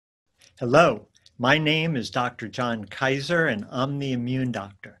Hello, my name is Dr. John Kaiser and I'm the Immune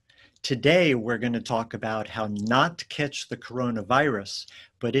Doctor. Today we're going to talk about how not to catch the coronavirus,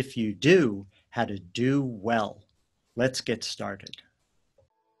 but if you do, how to do well. Let's get started.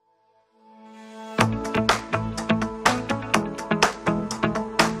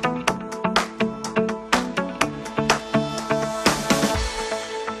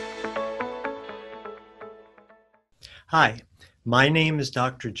 Hi, my name is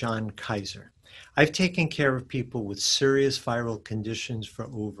Dr. John Kaiser. I've taken care of people with serious viral conditions for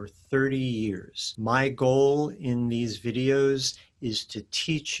over 30 years. My goal in these videos is to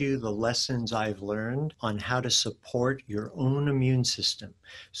teach you the lessons I've learned on how to support your own immune system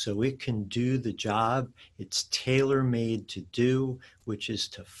so it can do the job it's tailor-made to do, which is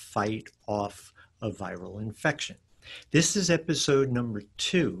to fight off a viral infection. This is episode number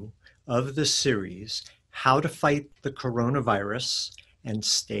 2 of the series, How to Fight the Coronavirus and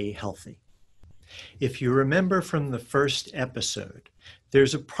Stay Healthy. If you remember from the first episode,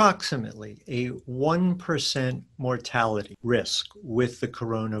 there's approximately a 1% mortality risk with the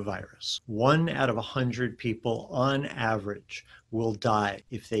coronavirus. 1 out of 100 people on average will die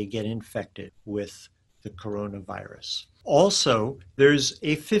if they get infected with the coronavirus. Also, there's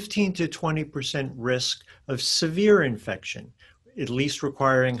a 15 to 20% risk of severe infection, at least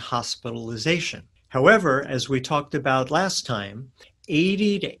requiring hospitalization. However, as we talked about last time,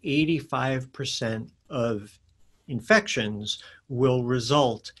 80 to 85% of infections will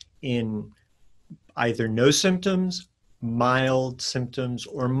result in either no symptoms, mild symptoms,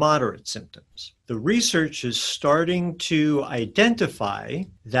 or moderate symptoms. The research is starting to identify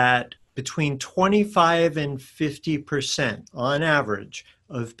that between 25 and 50% on average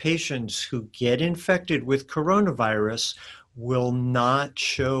of patients who get infected with coronavirus will not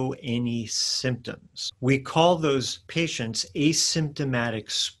show any symptoms. We call those patients asymptomatic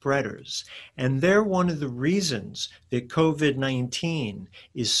spreaders, and they're one of the reasons that COVID-19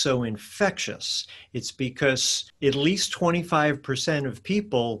 is so infectious. It's because at least 25% of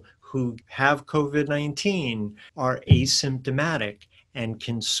people who have COVID-19 are asymptomatic and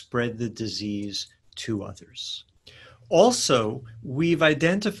can spread the disease to others. Also, we've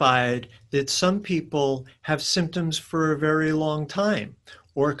identified that some people have symptoms for a very long time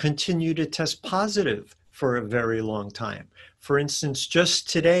or continue to test positive for a very long time. For instance, just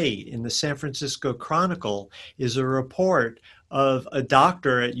today in the San Francisco Chronicle is a report of a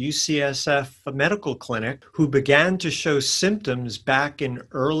doctor at UCSF Medical Clinic who began to show symptoms back in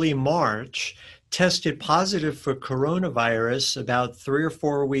early March, tested positive for coronavirus about 3 or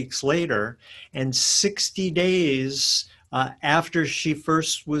 4 weeks later, and 60 days after she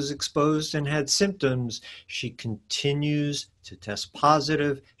first was exposed and had symptoms, she continues to test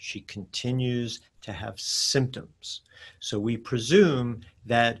positive, she continues to have symptoms. So we presume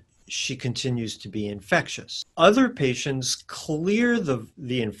that she continues to be infectious. Other patients clear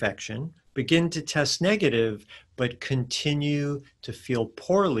the infection, begin to test negative, but continue to feel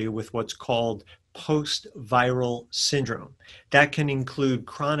poorly with what's called post-viral syndrome. That can include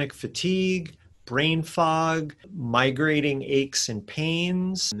chronic fatigue, brain fog, migrating aches and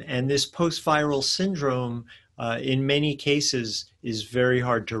pains, and this post-viral syndrome in many cases is very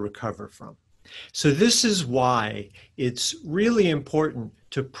hard to recover from. So this is why it's really important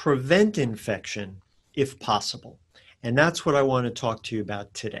to prevent infection if possible. And that's what I want to talk to you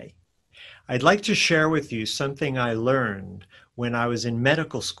about today. I'd like to share with you something I learned when I was in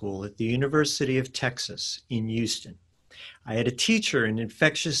medical school at the University of Texas in Houston. I had a teacher in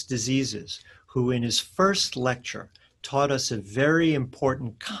infectious diseases who in his first lecture taught us a very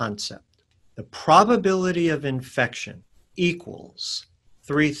important concept. The probability of infection equals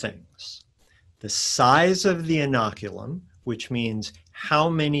 3 things. The size of the inoculum, which means how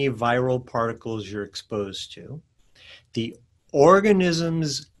many viral particles you're exposed to, the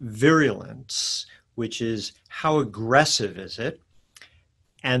organism's virulence, which is how aggressive is it,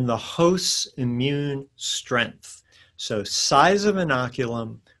 and the host's immune strength. So size of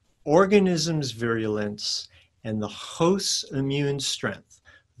inoculum, organism's virulence, and the host's immune strength.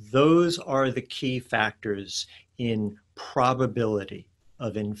 Those are the key factors in probability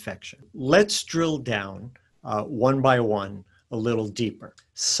of infection. Let's drill down one by one a little deeper.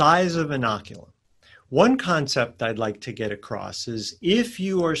 Size of inoculum. One concept I'd like to get across is if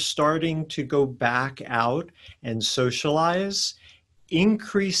you are starting to go back out and socialize,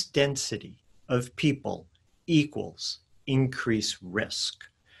 increased density of people equals increased risk.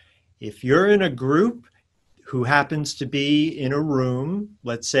 If you're in a group who happens to be in a room,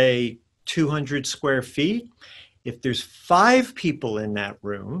 let's say 200 square feet, if there's 5 people in that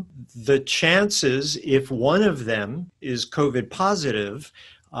room, the chances, if one of them is COVID positive,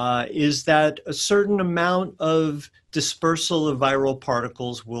 is that a certain amount of dispersal of viral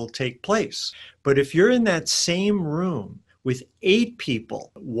particles will take place. But if you're in that same room with 8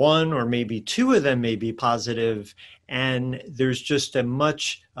 people, 1 or maybe 2 of them may be positive, and there's just a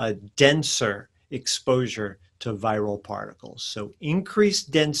much denser exposure to viral particles. So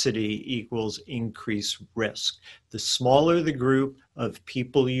increased density equals increased risk. The smaller the group of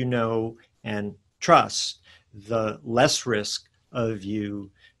people you know and trust, the less risk of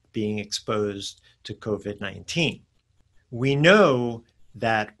you being exposed to COVID-19. We know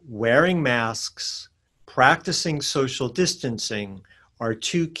that wearing masks, practicing social distancing are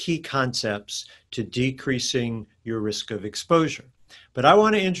 2 key concepts to decreasing your risk of exposure. But I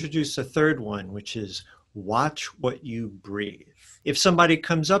want to introduce a third one, which is watch what you breathe. If somebody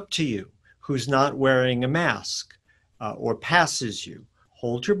comes up to you who's not wearing a mask or passes you,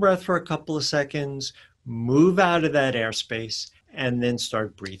 hold your breath for a couple of seconds, move out of that airspace, and then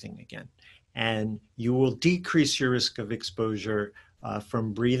start breathing again. And you will decrease your risk of exposure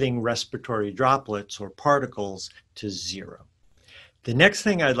from breathing respiratory droplets or particles to 0. The next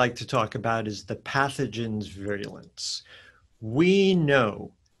thing I'd like to talk about is the pathogen's virulence. We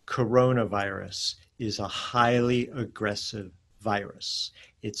know coronavirus is a highly aggressive virus.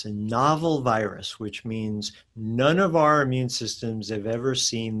 It's a novel virus, which means none of our immune systems have ever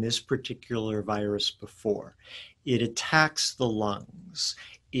seen this particular virus before. It attacks the lungs.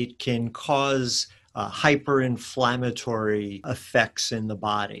 It can cause hyperinflammatory effects in the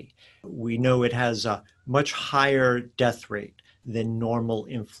body. We know it has a much higher death rate than normal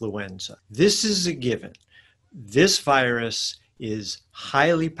influenza. This is a given. This virus is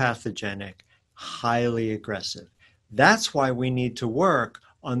highly pathogenic, highly aggressive. That's why we need to work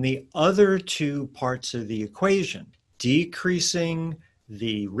on the other 2 parts of the equation, decreasing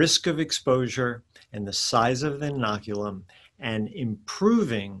the risk of exposure and the size of the inoculum and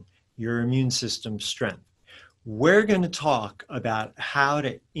improving your immune system strength. We're going to talk about how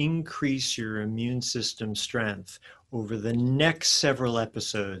to increase your immune system strength over the next several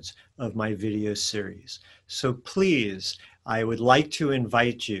episodes of my video series. So please, I would like to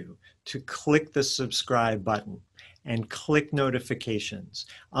invite you to click the subscribe button and click notifications.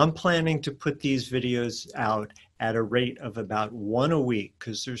 I'm planning to put these videos out at a rate of about 1 a week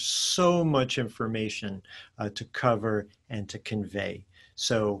because there's so much information to cover and to convey.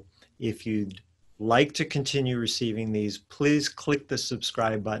 So if you'd like to continue receiving these, please click the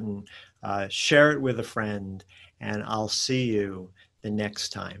subscribe button, share it with a friend, and I'll see you the next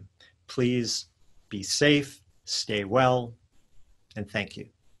time. Please be safe, stay well, and thank you.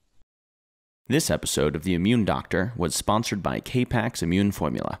 This episode of The Immune Doctor was sponsored by K-Pax Immune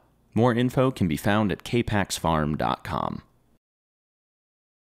Formula. More info can be found at kpaxfarm.com.